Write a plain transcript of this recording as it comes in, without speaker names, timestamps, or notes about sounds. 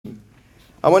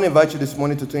I want to invite you this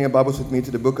morning to turn your Bibles with me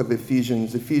to the book of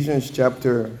Ephesians. Ephesians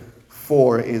chapter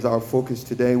 4 is our focus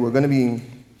today.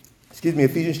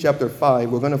 Ephesians chapter 5.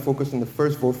 We're going to focus on the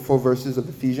first four verses of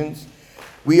Ephesians.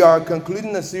 We are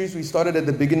concluding a series we started at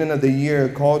the beginning of the year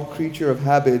called Creature of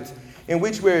Habit, in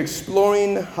which we're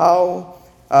exploring how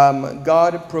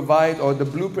God provides, or the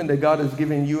blueprint that God has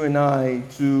given you and I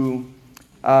to,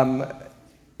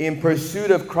 in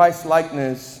pursuit of Christ's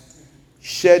likeness,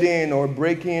 shedding or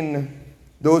breaking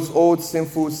those old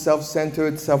sinful,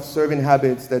 self-centered, self-serving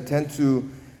habits that tend to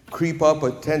creep up or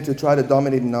tend to try to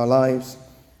dominate in our lives.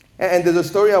 And there's a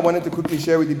story I wanted to quickly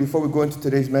share with you before we go into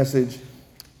today's message.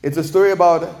 It's a story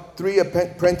about three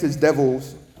apprentice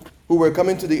devils who were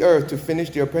coming to the earth to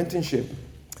finish their apprenticeship.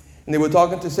 And they were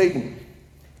talking to Satan,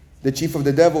 the chief of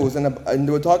the devils, and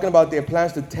they were talking about their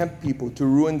plans to tempt people, to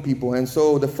ruin people. And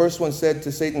so the first one said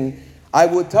to Satan, "I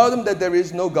will tell them that there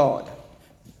is no God."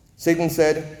 Satan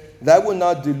said, "That will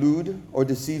not delude or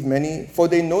deceive many, for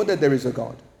they know that there is a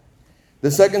God." The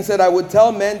second said, "I would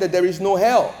tell men that there is no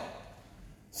hell."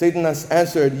 Satan has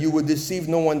answered, "You would deceive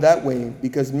no one that way,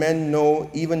 because men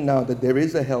know even now that there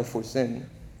is a hell for sin."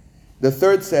 The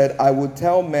third said, "I would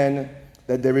tell men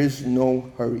that there is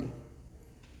no hurry."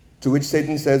 To which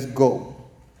Satan says, "Go,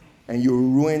 and you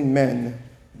will ruin men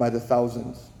by the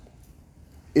thousands."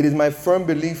 It is my firm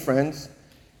belief, friends,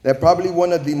 that probably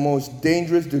one of the most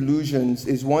dangerous delusions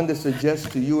is one that suggests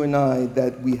to you and I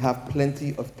that we have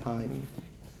plenty of time.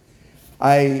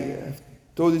 I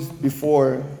told this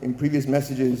before in previous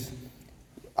messages.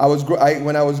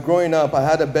 When I was growing up, I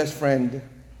had a best friend,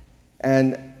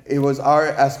 and it was our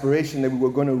aspiration that we were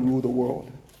going to rule the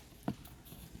world.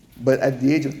 But at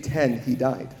the age of 10, he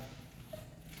died.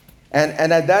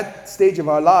 And at that stage of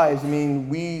our lives,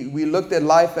 we looked at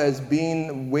life as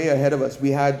being way ahead of us.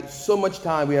 We had so much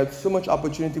time. We had so much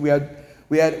opportunity. We were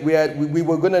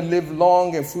going to live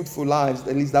long and fruitful lives.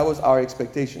 At least that was our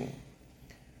expectation.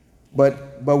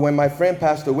 But when my friend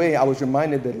passed away, I was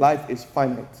reminded that life is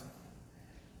finite.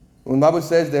 When the Bible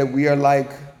says that we are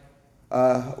like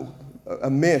a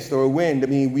mist or a wind,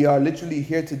 we are literally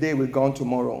here today, we're gone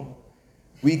tomorrow.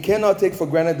 We cannot take for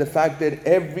granted the fact that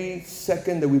every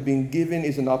second that we've been given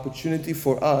is an opportunity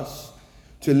for us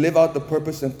to live out the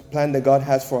purpose and plan that God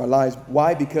has for our lives.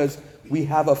 Why? Because we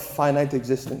have a finite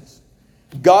existence.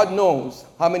 God knows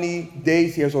how many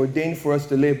days He has ordained for us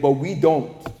to live, but we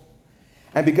don't.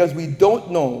 And because we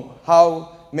don't know how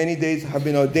many days have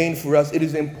been ordained for us, it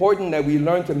is important that we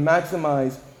learn to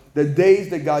maximize the days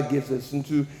that God gives us and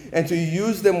to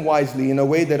use them wisely in a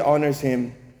way that honors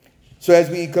Him. So as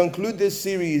we conclude this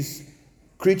series,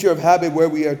 Creature of Habit, where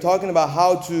we are talking about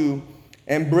how to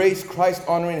embrace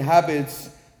Christ-honoring habits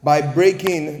by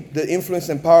breaking the influence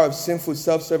and power of sinful,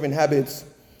 self-serving habits,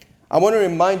 I want to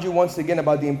remind you once again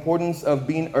about the importance of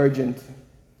being urgent.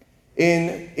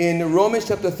 In Romans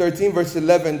chapter 13, verse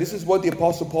 11, this is what the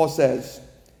Apostle Paul says.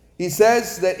 He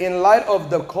says that in light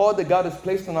of the call that God has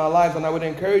placed on our lives, and I would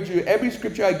encourage you, every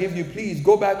scripture I give you, please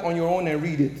go back on your own and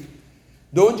read it.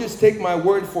 Don't just take my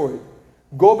word for it.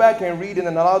 Go back and read it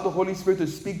and allow the Holy Spirit to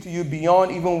speak to you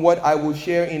beyond even what I will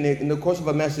share in the course of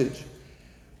a message.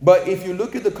 But if you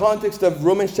look at the context of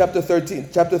Romans chapter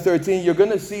 13, you're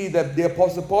going to see that the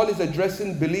Apostle Paul is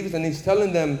addressing believers, and he's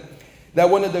telling them that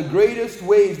one of the greatest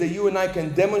ways that you and I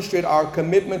can demonstrate our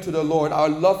commitment to the Lord, our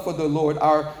love for the Lord,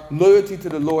 our loyalty to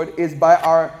the Lord, is by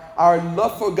our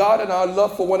love for God and our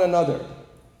love for one another.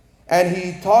 And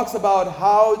he talks about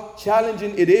how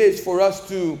challenging it is for us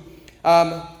to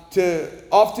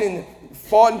often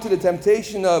fall into the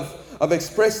temptation of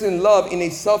expressing love in a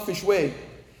selfish way.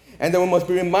 And then we must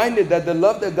be reminded that the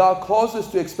love that God calls us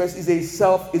to express is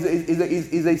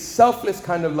a selfless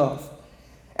kind of love.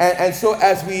 And so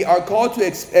as we are called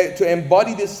to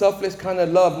embody this selfless kind of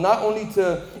love, not only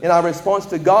in our response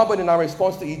to God, but in our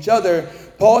response to each other,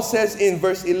 Paul says in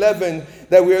verse 11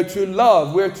 that we are to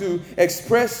love, we are to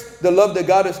express the love that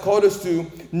God has called us to,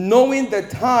 knowing the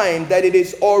time that it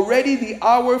is already the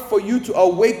hour for you to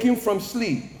awaken from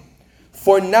sleep.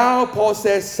 For now, Paul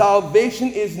says, salvation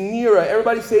is nearer.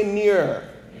 Everybody say nearer.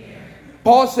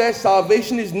 Paul says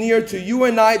salvation is nearer to you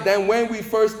and I than when we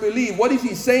first believed. What is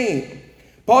he saying?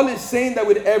 Paul is saying that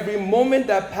with every moment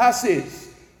that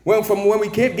passes, from when we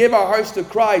gave our hearts to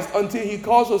Christ until He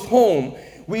calls us home,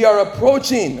 we are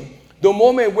approaching the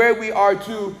moment where we are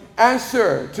to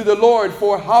answer to the Lord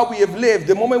for how we have lived.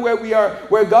 The moment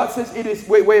where God says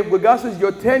where God says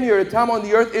your tenure, your time on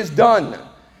the earth is done.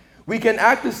 We can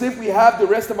act as if we have the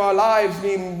rest of our lives.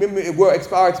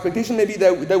 Our expectation may be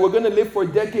that we're going to live for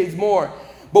decades more.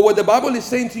 But what the Bible is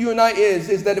saying to you and I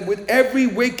is that with every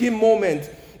waking moment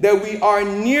that we are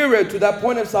nearer to that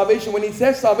point of salvation. When he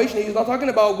says salvation, he's not talking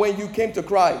about when you came to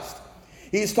Christ.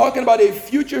 He's talking about a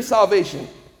future salvation.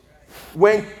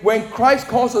 When Christ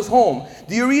calls us home,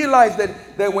 do you realize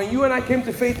that when you and I came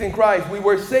to faith in Christ, we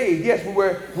were saved? Yes, we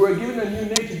were given a new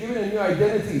nature, given a new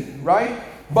identity, right?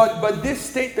 But this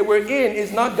state that we're in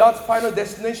is not God's final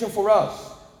destination for us.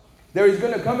 There is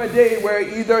going to come a day where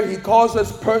either he calls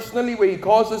us personally, where he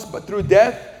calls us but through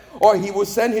death, or he will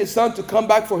send his son to come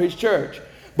back for his church.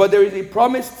 But there is a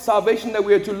promised salvation that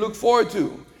we are to look forward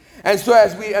to. And so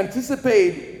as we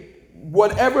anticipate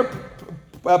whatever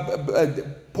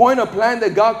point or plan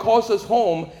that God calls us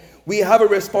home, we have a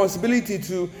responsibility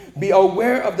to be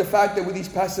aware of the fact that with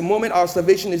each passing moment, our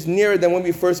salvation is nearer than when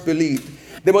we first believed.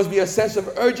 There must be a sense of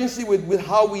urgency with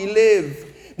how we live,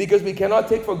 because we cannot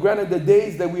take for granted the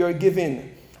days that we are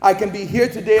given. I can be here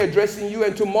today addressing you,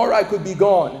 and tomorrow I could be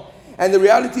gone. And the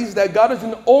reality is that God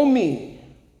doesn't owe me.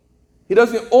 He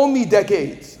doesn't owe me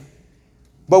decades.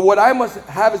 But what I must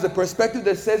have is a perspective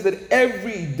that says that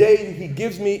every day he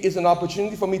gives me is an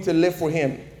opportunity for me to live for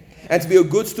him and to be a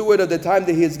good steward of the time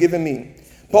that he has given me.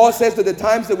 Paul says that the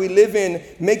times that we live in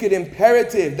make it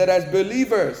imperative that as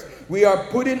believers, we are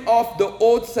putting off the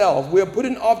old self. We are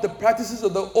putting off the practices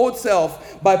of the old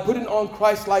self by putting on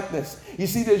Christ likeness. You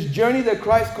see, this journey that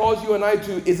Christ calls you and I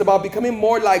to is about becoming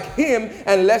more like him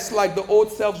and less like the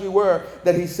old selves we were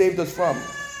that he saved us from.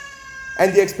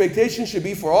 And the expectation should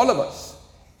be for all of us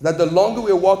that the longer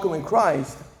we are walking with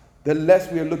Christ, the less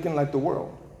we are looking like the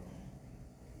world.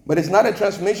 But it's not a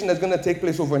transformation that's going to take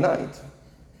place overnight.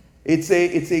 It's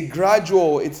a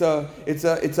gradual, it's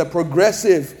a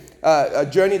progressive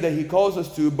journey that he calls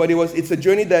us to, but it's a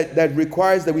journey that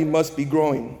requires that we must be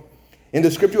growing. In the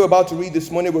scripture we're about to read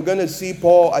this morning, we're going to see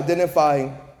Paul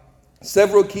identifying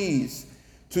several keys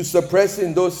to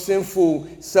suppressing those sinful,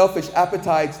 selfish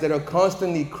appetites that are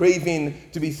constantly craving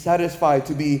to be satisfied,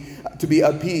 to be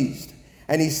appeased.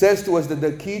 And he says to us that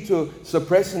the key to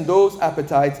suppressing those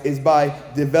appetites is by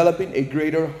developing a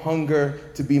greater hunger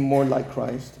to be more like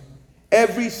Christ.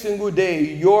 Every single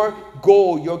day, your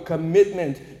goal, your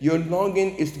commitment, your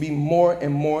longing is to be more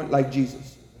and more like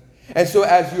Jesus. And so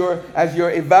as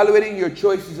you're evaluating your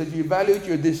choices, as you evaluate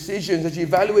your decisions, as you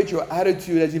evaluate your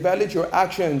attitude, as you evaluate your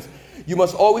actions, you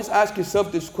must always ask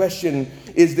yourself this question: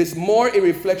 is this more a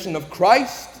reflection of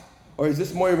Christ, or is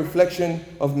this more a reflection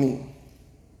of me?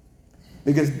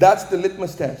 Because that's the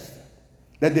litmus test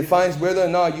that defines whether or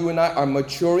not you and I are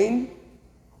maturing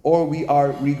or we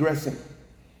are regressing.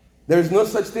 There is no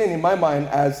such thing in my mind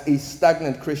as a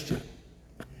stagnant Christian.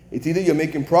 It's either you're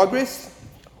making progress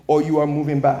or you are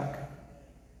moving back.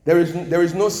 There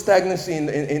is no stagnancy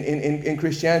in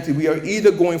Christianity. We are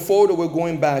either going forward or we're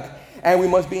going back. And we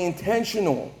must be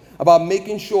intentional about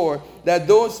making sure that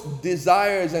those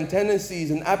desires and tendencies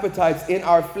and appetites in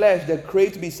our flesh that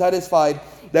crave to be satisfied,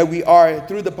 that we are,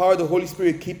 through the power of the Holy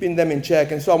Spirit, keeping them in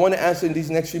check. And so I want to answer in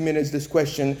these next few minutes this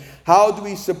question: how do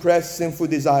we suppress sinful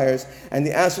desires? And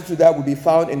the answer to that will be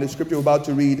found in the scripture we're about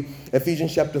to read,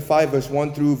 Ephesians chapter 5, verse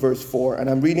 1 through verse 4. And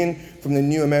I'm reading from the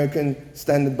New American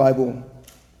Standard Bible.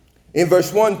 In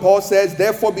verse 1, Paul says,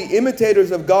 "Therefore be imitators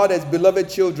of God as beloved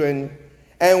children,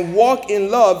 and walk in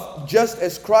love, just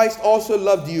as Christ also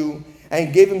loved you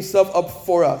and gave himself up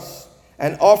for us,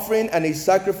 an offering and a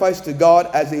sacrifice to God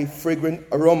as a fragrant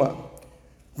aroma."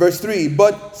 Verse 3,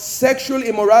 "But sexual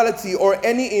immorality or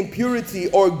any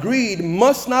impurity or greed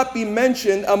must not be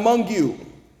mentioned among you,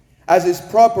 as is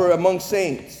proper among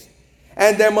saints.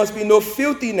 And there must be no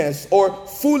filthiness or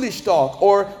foolish talk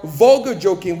or vulgar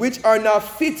joking, which are not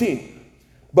fitting,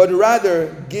 but rather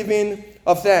giving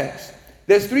of thanks."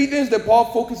 There's three things that Paul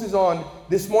focuses on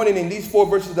this morning in these 4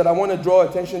 verses that I want to draw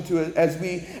attention to as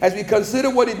we consider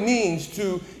what it means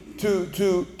to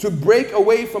break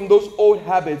away from those old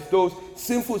habits, those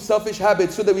sinful, selfish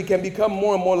habits, so that we can become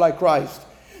more and more like Christ.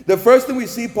 The first thing we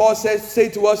see Paul say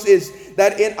to us is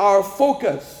that in our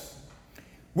focus,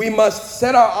 we must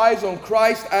set our eyes on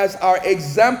Christ as our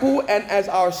example and as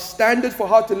our standard for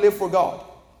how to live for God.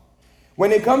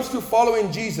 When it comes to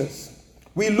following Jesus,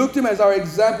 we look to him as our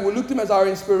example. We look to him as our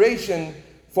inspiration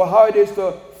for how it is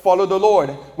to follow the Lord.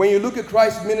 When you look at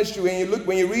Christ's ministry,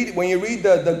 when you read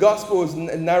the Gospels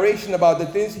narration about the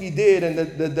things he did and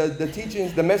the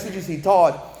teachings, the messages he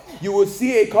taught, you will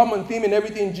see a common theme in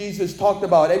everything Jesus talked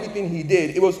about, everything he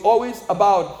did. It was always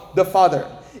about the Father.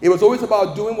 It was always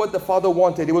about doing what the Father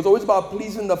wanted. It was always about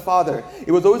pleasing the Father.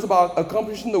 It was always about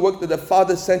accomplishing the work that the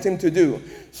Father sent him to do.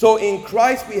 So in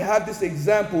Christ, we have this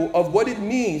example of what it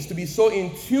means to be so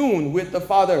in tune with the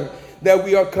Father that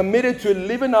we are committed to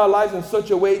living our lives in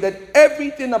such a way that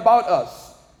everything about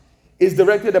us is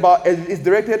directed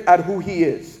at who he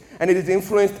is. and it is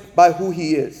influenced by who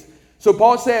he is. So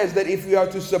Paul says that if we are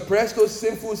to suppress those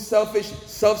sinful, selfish,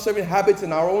 self-serving habits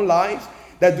in our own lives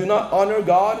that do not honor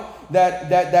God,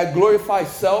 that glorify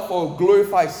self or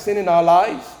glorify sin in our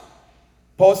lives,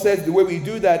 Paul says the way we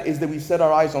do that is that we set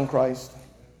our eyes on Christ.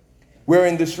 We're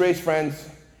in this race, friends.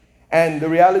 And the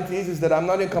reality is that I'm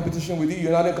not in competition with you.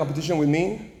 You're not in competition with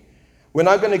me. We're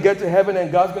not going to get to heaven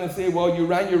and God's going to say, well, you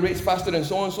ran your race faster than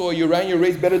so-and-so, or you ran your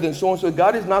race better than so-and-so.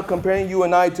 God is not comparing you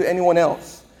and I to anyone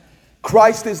else.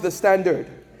 Christ is the standard.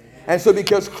 And so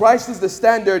because Christ is the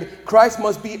standard, Christ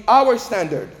must be our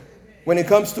standard when it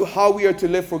comes to how we are to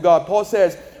live for God. Paul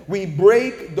says, we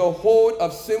break the hold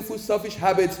of sinful, selfish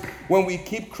habits when we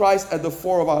keep Christ at the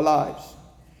fore of our lives.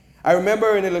 I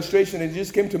remember an illustration, it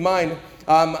just came to mind.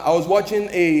 I was watching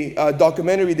a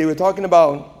documentary. They were talking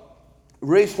about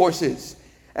race horses.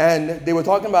 And they were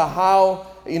talking about how,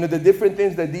 the different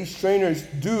things that these trainers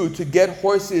do to get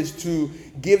horses to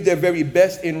give their very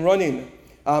best in running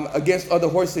against other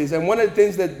horses. And one of the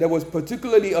things that was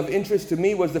particularly of interest to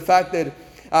me was the fact that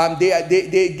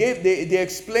they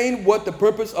explained what the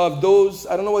purpose of those,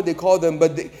 I don't know what they call them,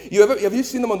 but have you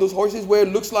seen them on those horses where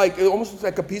it almost looks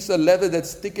like a piece of leather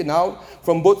that's sticking out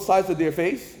from both sides of their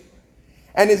face?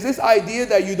 And it's this idea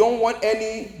that you don't want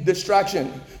any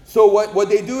distraction. So what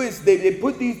they do is they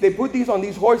put these on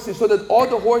these horses so that all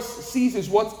the horse sees is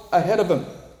what's ahead of him.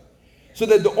 So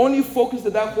that the only focus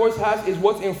that horse has is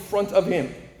what's in front of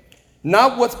him.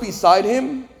 Not what's beside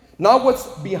him, not what's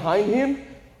behind him,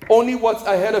 only what's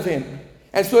ahead of him.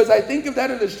 And so as I think of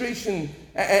that illustration,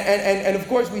 and of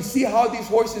course we see how these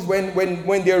horses,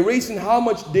 when they're racing, how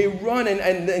much they run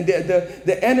and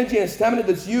the energy and stamina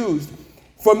that's used.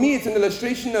 For me, it's an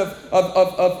illustration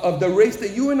of the race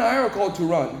that you and I are called to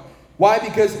run. Why?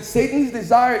 Because Satan's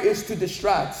desire is to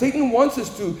distract. Satan wants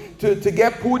us to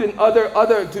get pulled in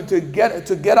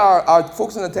to get our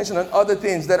focus and attention on other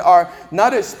things that are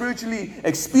not as spiritually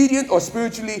expedient or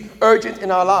spiritually urgent in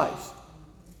our lives.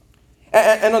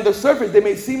 And on the surface, they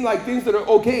may seem like things that are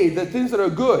okay, the things that are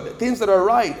good, things that are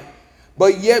right.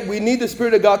 But yet we need the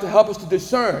Spirit of God to help us to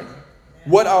discern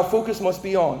what our focus must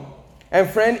be on. And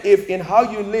friend, if in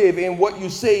how you live, in what you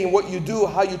say, in what you do,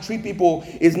 how you treat people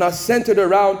is not centered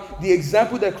around the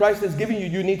example that Christ has given you,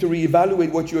 you need to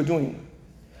reevaluate what you're doing.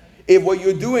 If what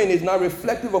you're doing is not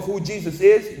reflective of who Jesus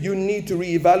is, you need to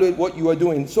reevaluate what you are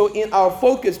doing. So in our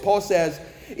focus, Paul says,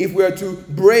 if we are to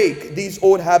break these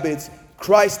old habits,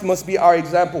 Christ must be our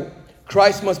example.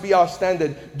 Christ must be our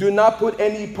standard. Do not put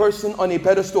any person on a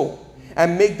pedestal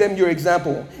and make them your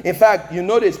example. In fact, you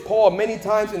notice Paul many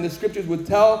times in the scriptures would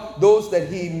tell those that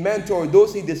he mentored,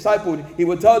 those he discipled, he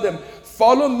would tell them,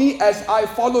 follow me as I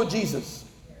follow Jesus.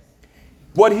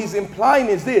 What he's implying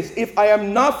is this: if I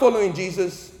am not following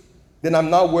Jesus, then I'm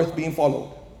not worth being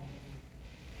followed.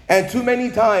 And too many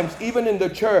times, even in the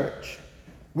church,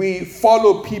 we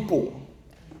follow people.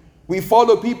 We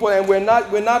follow people and we're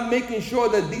not making sure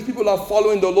that these people are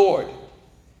following the Lord.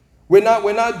 We're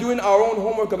not doing our own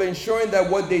homework of ensuring that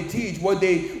what they teach, what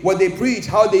they preach,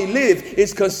 how they live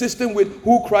is consistent with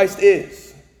who Christ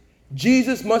is.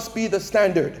 Jesus must be the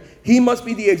standard. He must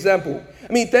be the example.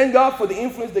 I mean, thank God for the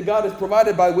influence that God has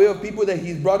provided by way of people that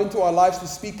He's brought into our lives to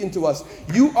speak into us.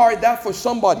 You are that for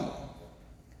somebody.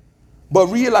 But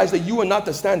realize that you are not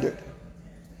the standard.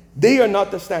 They are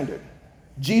not the standard.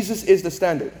 Jesus is the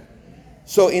standard.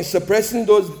 So in suppressing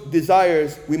those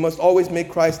desires, we must always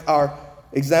make Christ our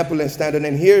example and standard.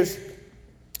 And here's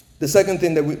the second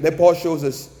thing that Paul shows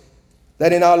us,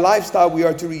 that in our lifestyle we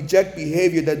are to reject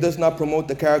behavior that does not promote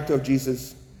the character of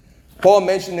Jesus. Paul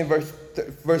mentioned in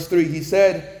verse 3, he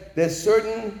said there's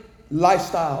certain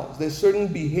lifestyles, there's certain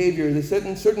behaviors,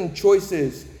 there's certain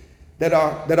choices that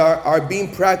are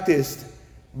being practiced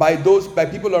by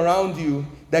people around you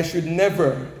that should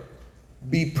never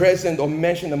be present or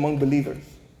mentioned among believers.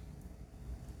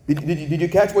 Did you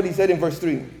catch what he said in verse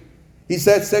 3? He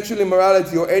said sexual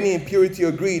immorality or any impurity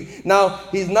or greed. Now,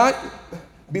 he's not,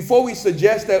 before we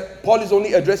suggest that Paul is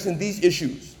only addressing these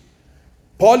issues,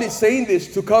 Paul is saying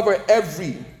this to cover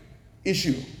every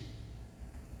issue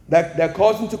that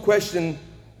calls into question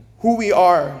who we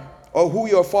are or who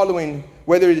we are following,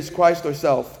 whether it is Christ or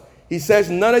self. He says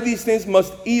none of these things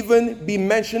must even be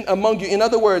mentioned among you. In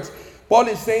other words, Paul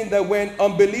is saying that when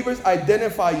unbelievers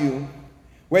identify you,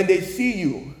 when they see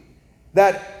you,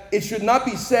 that it should not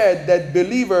be said that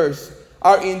believers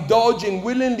are indulging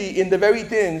willingly in the very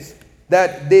things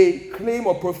that they claim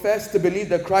or profess to believe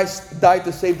that Christ died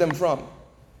to save them from.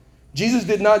 Jesus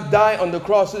did not die on the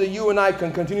cross so that you and I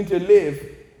can continue to live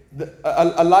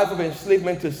a life of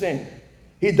enslavement to sin.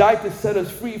 He died to set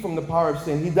us free from the power of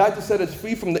sin. He died to set us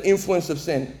free from the influence of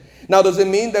sin. Now, does it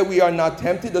mean that we are not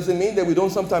tempted? Does it mean that we don't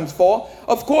sometimes fall?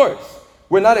 Of course.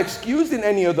 We're not excused in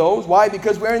any of those. Why?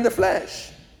 Because we're in the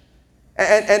flesh.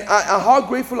 And how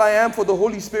grateful I am for the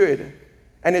Holy Spirit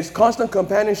and His constant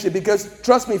companionship, because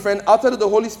trust me, friend, outside of the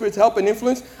Holy Spirit's help and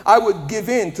influence, I would give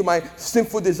in to my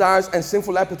sinful desires and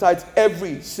sinful appetites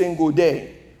every single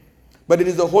day. But it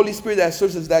is the Holy Spirit that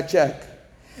serves as that check.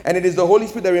 And it is the Holy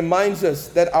Spirit that reminds us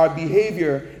that our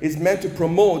behavior is meant to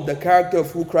promote the character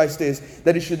of who Christ is.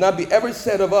 That it should not be ever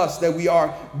said of us that we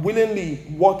are willingly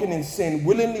walking in sin,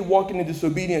 willingly walking in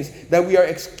disobedience, that we are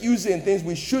excusing things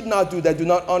we should not do that do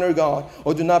not honor God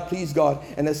or do not please God.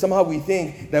 And that somehow we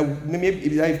think that maybe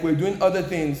if we're doing other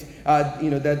things,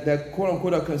 that quote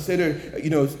unquote are considered,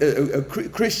 a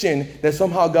Christian, that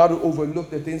somehow God will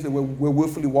overlook the things that we're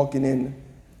willfully walking in.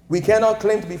 We cannot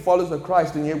claim to be followers of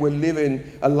Christ, and yet we're living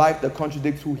a life that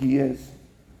contradicts who He is.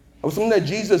 It was something that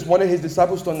Jesus wanted His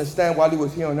disciples to understand while He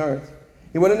was here on earth.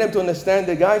 He wanted them to understand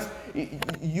that, guys,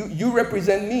 you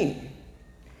represent me.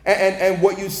 And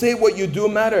what you say, what you do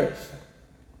matters.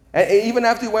 And even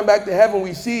after He went back to heaven,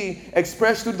 we see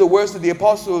expressed through the words of the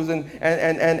apostles and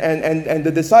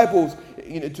the disciples,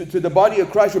 to the body of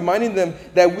Christ, reminding them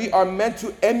that we are meant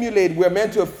to emulate, we're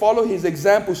meant to follow His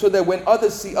example, so that when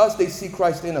others see us, they see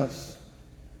Christ in us.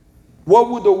 What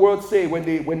would the world say if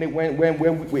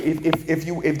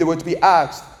they were to be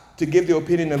asked to give their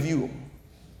opinion of you?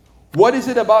 What is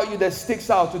it about you that sticks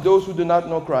out to those who do not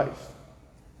know Christ?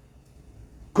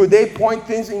 Could they point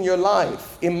things in your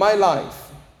life, in my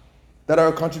life, that are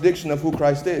a contradiction of who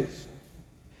Christ is?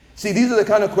 See, these are the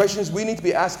kind of questions we need to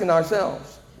be asking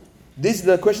ourselves. These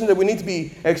are the questions that we need to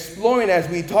be exploring as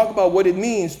we talk about what it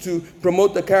means to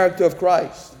promote the character of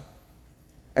Christ.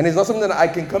 And it's not something that I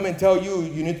can come and tell you,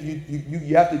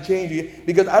 you have to change,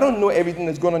 because I don't know everything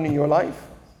that's going on in your life.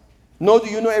 Nor do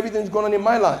you know everything that's going on in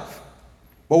my life.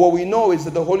 But what we know is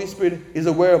that the Holy Spirit is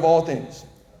aware of all things.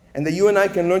 And that you and I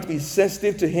can learn to be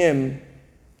sensitive to Him,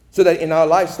 so that in our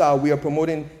lifestyle we are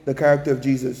promoting the character of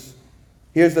Jesus.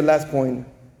 Here's the last point.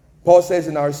 Paul says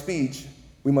in our speech,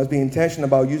 we must be intentional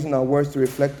about using our words to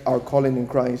reflect our calling in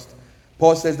Christ.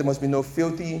 Paul says there must be no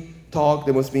filthy talk.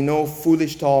 There must be no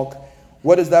foolish talk.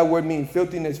 What does that word mean?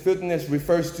 Filthiness. Filthiness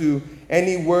refers to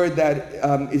any word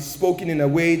that is spoken in a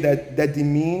way that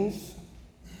demeans,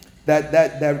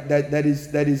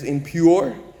 that is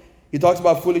impure. He talks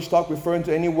about foolish talk, referring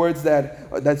to any words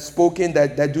that's spoken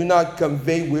that do not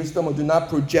convey wisdom or do not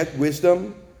project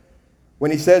wisdom.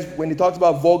 When he talks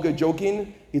about vulgar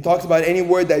joking, he talks about any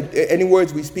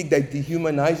words we speak that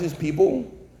dehumanizes people,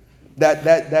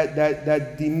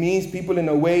 that demeans people in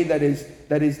a way that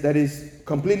is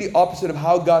completely opposite of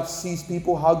how God sees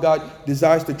people, how God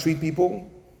desires to treat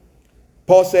people.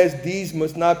 Paul says these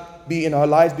must not be in our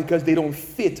lives because they don't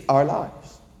fit our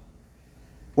lives.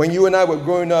 When you and I were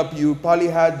growing up, you probably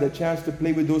had the chance to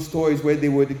play with those toys where they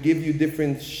would give you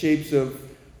different shapes of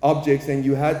objects, and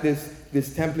you had this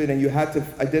template, and you had to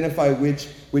identify which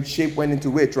shape went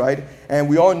into which, right? And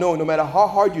we all know, no matter how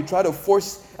hard you try to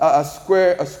force a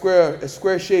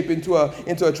square shape into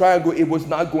a triangle, it was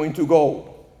not going to go.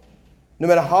 No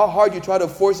matter how hard you try to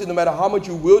force it, no matter how much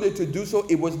you willed it to do so,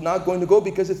 it was not going to go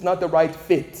because it's not the right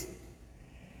fit.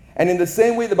 And in the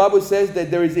same way, the Bible says that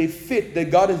there is a fit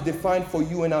that God has defined for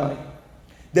you and I.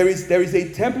 There is a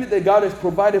template that God has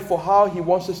provided for how He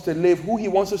wants us to live, who He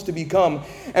wants us to become.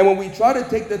 And when we try to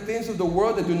take the things of the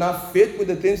world that do not fit with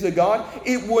the things of God,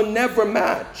 it will never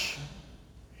match.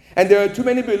 And there are too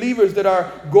many believers that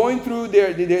are going through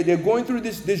they're going through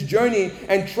this journey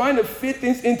and trying to fit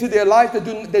things into their life that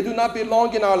do not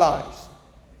belong in our lives.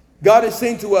 God is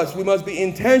saying to us, we must be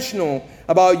intentional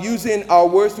about using our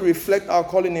words to reflect our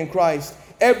calling in Christ.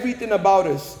 Everything about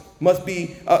us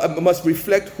must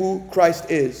reflect who Christ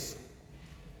is.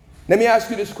 Let me ask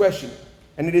you this question,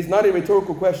 and it is not a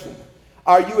rhetorical question.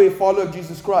 Are you a follower of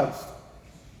Jesus Christ?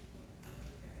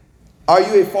 Are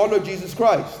you a follower of Jesus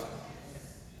Christ?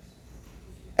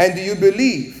 And do you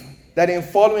believe that in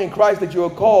following Christ that you are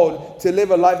called to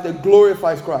live a life that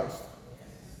glorifies Christ?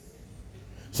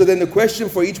 So then the question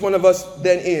for each one of us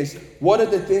then is, what are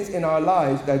the things in our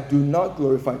lives that do not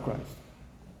glorify Christ?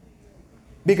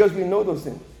 Because we know those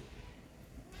things.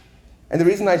 And the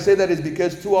reason I say that is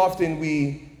because too often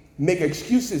we make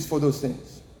excuses for those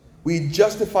things. We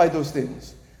justify those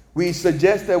things. We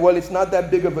suggest that, well, it's not that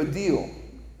big of a deal.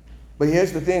 But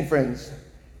here's the thing, friends.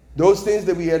 Those things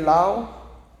that we allow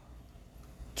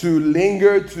to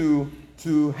linger,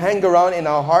 to hang around in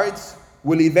our hearts,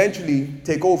 will eventually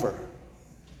take over.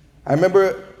 I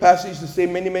remember Pastor used to say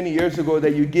many, many years ago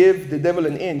that you give the devil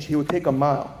an inch, he will take a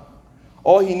mile.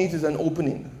 All he needs is an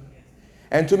opening.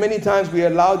 And too many times we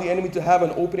allow the enemy to have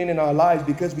an opening in our lives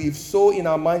because we've so in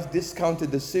our minds discounted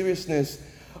the seriousness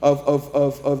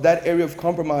of that area of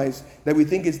compromise that we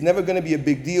think it's never going to be a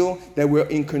big deal, that we're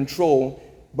in control.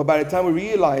 But by the time we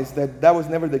realize that that was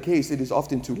never the case, it is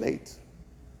often too late.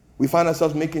 We find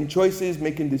ourselves making choices,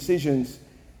 making decisions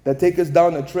that take us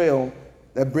down a trail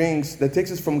that takes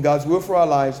us from God's will for our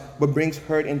lives, but brings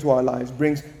hurt into our lives,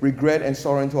 brings regret and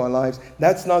sorrow into our lives.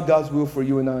 That's not God's will for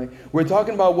you and I. We're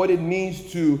talking about what it means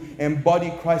to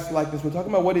embody Christ-likeness. We're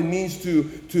talking about what it means to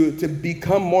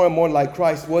become more and more like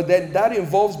Christ. Well, that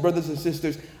involves, brothers and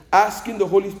sisters, asking the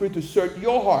Holy Spirit to search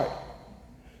your heart.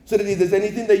 So that if there's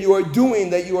anything that you are doing,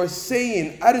 that you are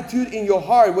saying, attitude in your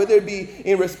heart, whether it be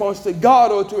in response to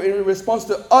God or in response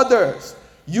to others,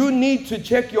 you need to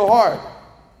check your heart.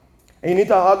 And you need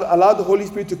to allow the Holy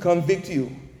Spirit to convict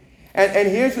you. And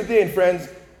here's the thing, friends.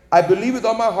 I believe with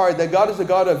all my heart that God is a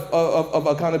God of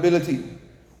accountability.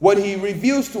 What He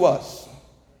reveals to us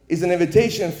is an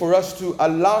invitation for us to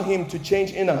allow Him to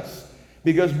change in us.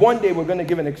 Because one day we're going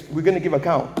to give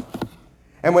account.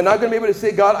 And we're not going to be able to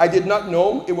say, God, I did not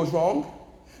know it was wrong.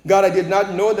 God, I did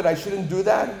not know that I shouldn't do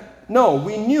that. No,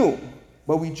 we knew,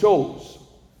 but we chose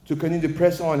to continue to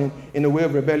press on in a way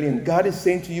of rebellion. God is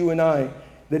saying to you and I,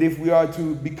 that if we are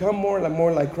to become more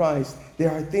like Christ,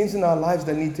 there are things in our lives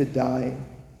that need to die.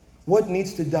 What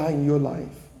needs to die in your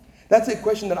life? That's a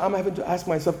question that I'm having to ask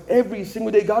myself every single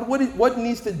day. God, what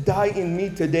needs to die in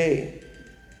me today?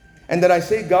 And that I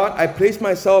say, God, I place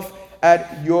myself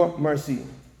at your mercy.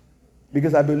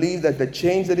 Because I believe that the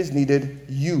change that is needed,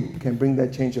 you can bring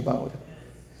that change about.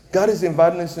 God is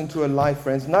inviting us into a life,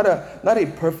 friends, not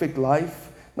a perfect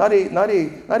life, not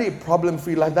a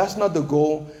problem-free life. That's not the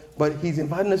goal. But He's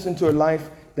inviting us into a life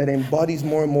that embodies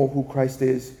more and more who Christ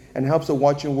is and helps the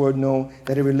watching world know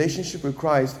that a relationship with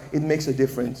Christ, it makes a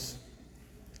difference.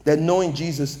 That knowing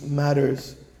Jesus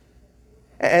matters.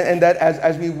 And that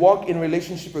as we walk in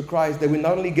relationship with Christ, that we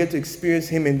not only get to experience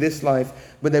Him in this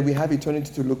life, but that we have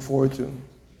eternity to look forward to.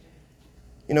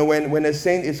 You know, when a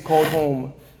saint is called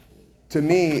home, to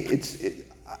me,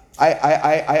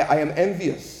 I am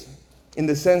envious in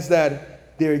the sense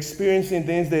that they're experiencing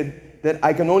things that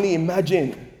I can only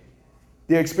imagine.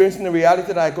 They're experiencing a reality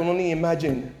that I can only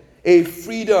imagine. A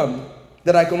freedom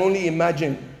that I can only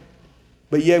imagine.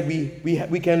 But yet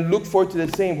we can look forward to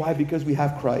the same. Why? Because we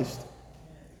have Christ.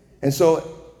 And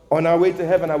so on our way to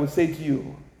heaven, I would say to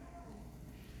you,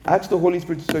 ask the Holy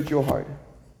Spirit to search your heart.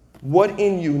 What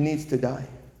in you needs to die?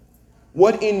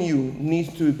 What in you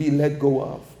needs to be let go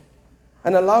of?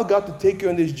 And allow God to take you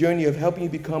on this journey of helping you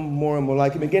become more and more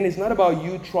like Him. Again, it's not about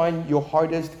you trying your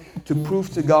hardest to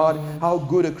prove to God how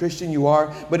good a Christian you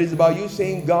are, but it's about you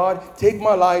saying, God, take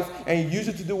my life and use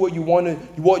it to do what you want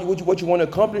to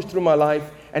accomplish through my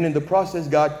life. And in the process,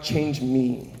 God, change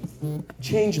me.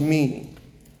 Change me.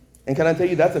 And can I tell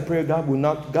you, that's a prayer God will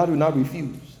not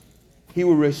refuse. He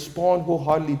will respond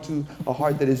wholeheartedly to a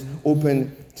heart that is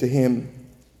open to Him.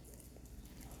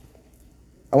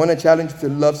 I want to challenge you to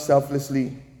love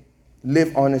selflessly,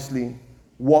 live honestly,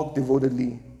 walk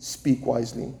devotedly, speak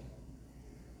wisely.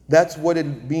 That's what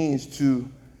it means to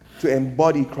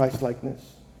embody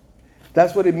Christ-likeness.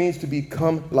 That's what it means to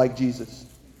become like Jesus.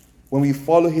 When we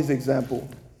follow His example,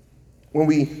 when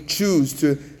we choose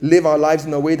to live our lives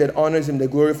in a way that honors Him,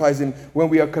 that glorifies Him, when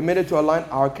we are committed to align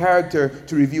our character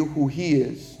to reveal who He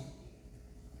is,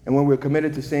 and when we're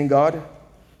committed to saying, God,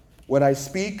 what I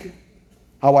speak,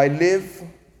 how I live,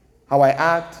 how I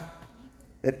act,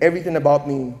 that everything about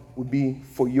me would be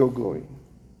for your glory.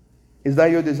 Is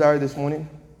that your desire this morning?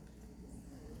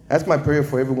 That's my prayer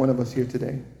for every one of us here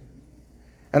today.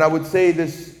 And I would say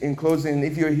this in closing.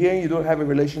 If you're here and you don't have a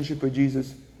relationship with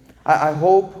Jesus, I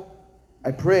hope,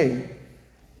 I pray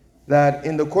that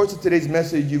in the course of today's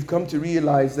message, you've come to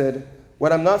realize that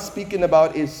what I'm not speaking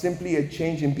about is simply a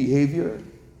change in behavior.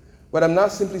 What I'm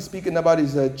not simply speaking about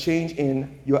is a change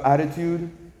in your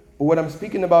attitude. But what I'm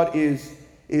speaking about is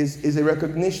a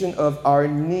recognition of our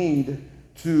need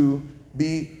to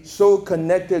be so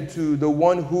connected to the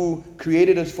one who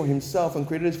created us for Himself and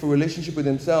created us for relationship with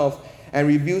Himself and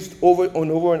reveals over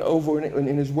and over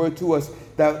in His Word to us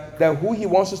that who He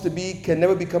wants us to be can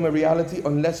never become a reality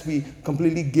unless we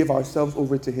completely give ourselves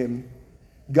over to Him.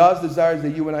 God's desire is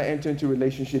that you and I enter into a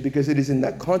relationship because it is in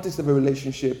that context of a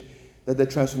relationship that the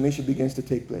transformation begins to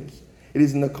take place. It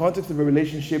is in the context of a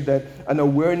relationship that an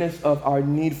awareness of our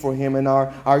need for Him and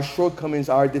our shortcomings,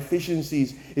 our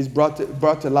deficiencies is brought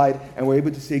to light, and we're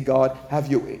able to say, God,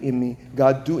 have your way in me.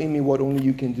 God, do in me what only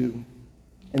you can do.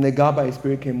 And that God by His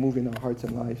Spirit can move in our hearts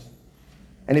and lives.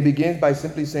 And it begins by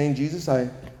simply saying, Jesus, I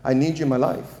need you in my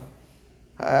life.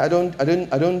 I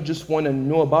don't just want to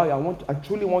know about you. I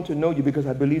truly want to know you, because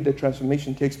I believe that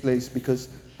transformation takes place because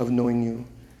of knowing you.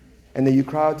 And that you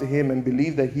cry out to him and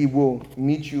believe that he will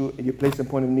meet you at your place and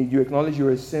point of need. You acknowledge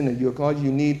you're a sinner. You acknowledge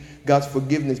you need God's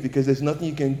forgiveness, because there's nothing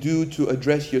you can do to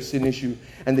address your sin issue.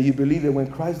 And that you believe that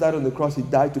when Christ died on the cross, he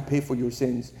died to pay for your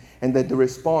sins. And that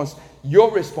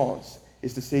your response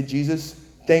is to say, Jesus,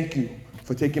 thank you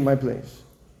for taking my place.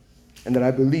 And that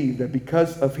I believe that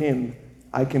because of him,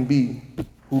 I can be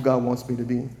who God wants me to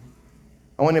be.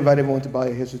 I want to invite everyone to bow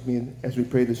your heads with me as we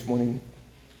pray this morning.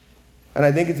 And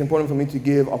I think it's important for me to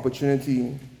give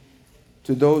opportunity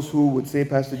to those who would say,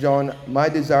 Pastor John, my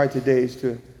desire today is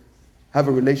to have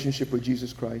a relationship with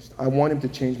Jesus Christ. I want him to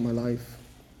change my life.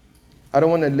 I don't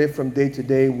want to live from day to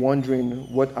day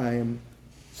wondering what I am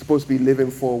supposed to be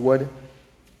living for,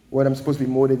 what I'm supposed to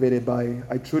be motivated by.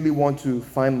 I truly want to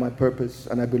find my purpose,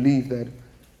 and I believe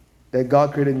that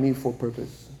God created me for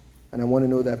purpose. And I want to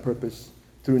know that purpose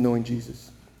through knowing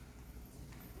Jesus.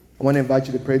 I want to invite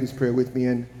you to pray this prayer with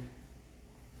me.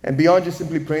 And beyond just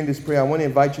simply praying this prayer, I want to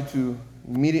invite you to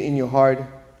meet it in your heart,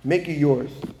 make it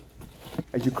yours,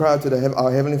 as you cry out to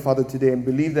our Heavenly Father today, and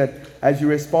believe that as you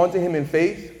respond to him in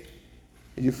faith,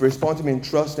 as you respond to him in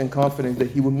trust and confidence,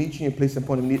 that he will meet you in your place and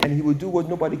point of need, and he will do what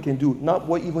nobody can do, not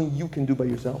what even you can do by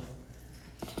yourself.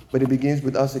 But it begins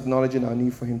with us acknowledging our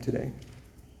need for him today.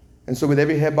 And so with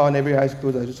every head bowed and every eyes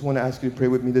closed, I just want to ask you to pray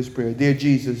with me this prayer. Dear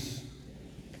Jesus,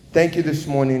 thank you this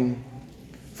morning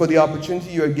for the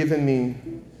opportunity you are giving me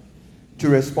to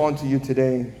respond to you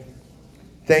today.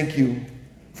 Thank you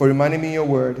for reminding me in your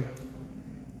word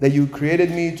that you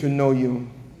created me to know you,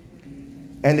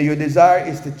 and that your desire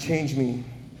is to change me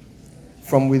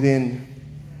from within.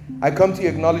 I come to you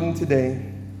acknowledging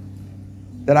today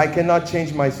that I cannot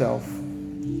change myself,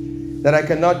 that I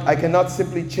cannot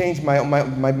simply change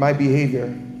my behavior,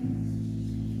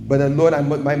 but that, Lord,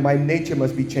 my nature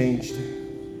must be changed,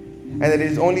 and that it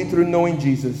is only through knowing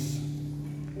Jesus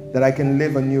that I can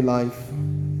live a new life.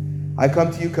 I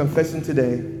come to you confessing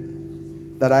today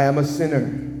that I am a sinner,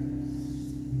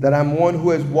 that I'm one who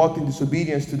has walked in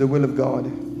disobedience to the will of God,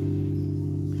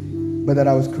 but that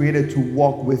I was created to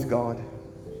walk with God.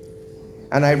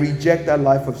 And I reject that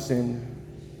life of sin.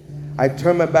 I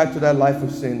turn my back to that life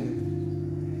of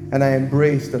sin, and I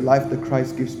embrace the life that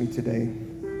Christ gives me today.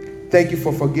 Thank you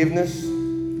for forgiveness.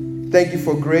 Thank you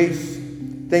for grace.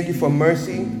 Thank you for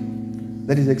mercy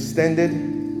that is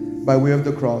extended by way of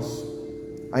the cross.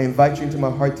 I invite you into my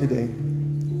heart today,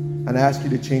 and I ask you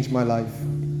to change my life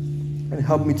and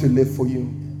help me to live for you.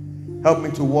 Help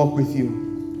me to walk with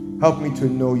you. Help me to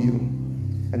know you,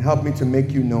 and help me to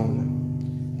make you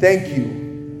known. Thank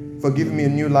you for giving me a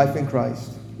new life in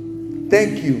Christ.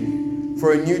 Thank you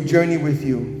for a new journey with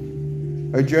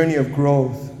you, a journey of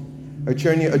growth, a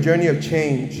journey of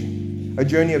change, a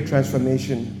journey of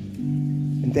transformation.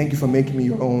 And thank you for making me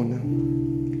your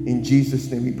own. In Jesus'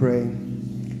 name we pray.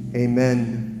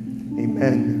 Amen.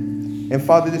 Amen. And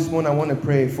Father, this morning I want to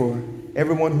pray for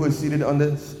everyone who is seated under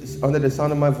the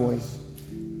sound of my voice.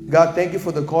 God, thank you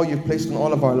for the call you've placed on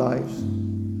all of our lives.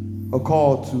 A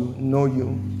call to know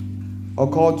you. A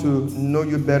call to know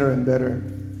you better and better.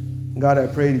 God, I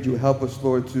pray that you help us,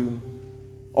 Lord, to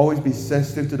always be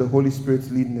sensitive to the Holy Spirit's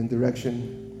leading and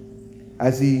direction,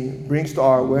 as he brings to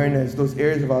our awareness those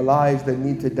areas of our lives that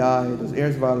need to die, those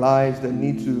areas of our lives that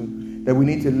we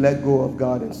need to let go of,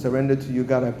 God, and surrender to you.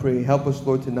 God, I pray, help us,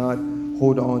 Lord, to not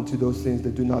hold on to those things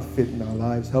that do not fit in our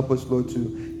lives. Help us, Lord,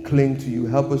 to cling to you.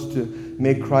 Help us to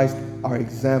make Christ our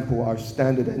example, our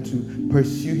standard, and to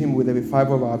pursue him with every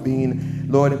fiber of our being.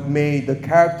 Lord, may the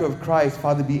character of Christ,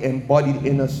 Father, be embodied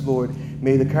in us, Lord.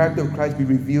 May the character of Christ be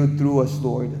revealed through us,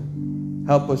 Lord.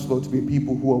 Help us, Lord, to be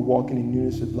people who are walking in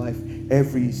newness of life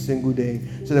every single day,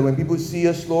 so that when people see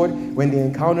us, Lord, when they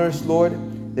encounter us,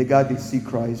 Lord, that, God, they see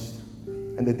Christ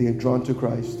and that they are drawn to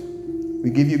Christ.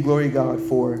 We give you glory, God,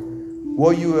 for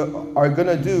what you are going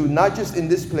to do, not just in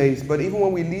this place, but even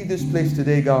when we leave this place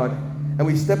today, God, and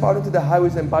we step out into the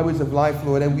highways and byways of life,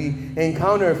 Lord, and we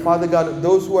encounter, Father God,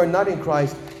 those who are not in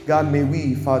Christ. God, may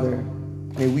we, Father,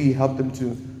 may we help them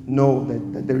to know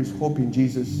that there is hope in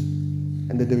Jesus,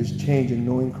 and that there is change in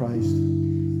knowing Christ.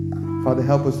 Father,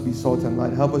 help us to be salt and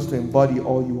light. Help us to embody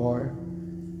all you are.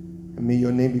 And may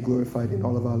your name be glorified in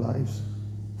all of our lives.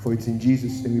 For it's in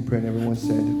Jesus' name we pray, and everyone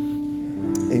said,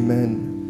 amen.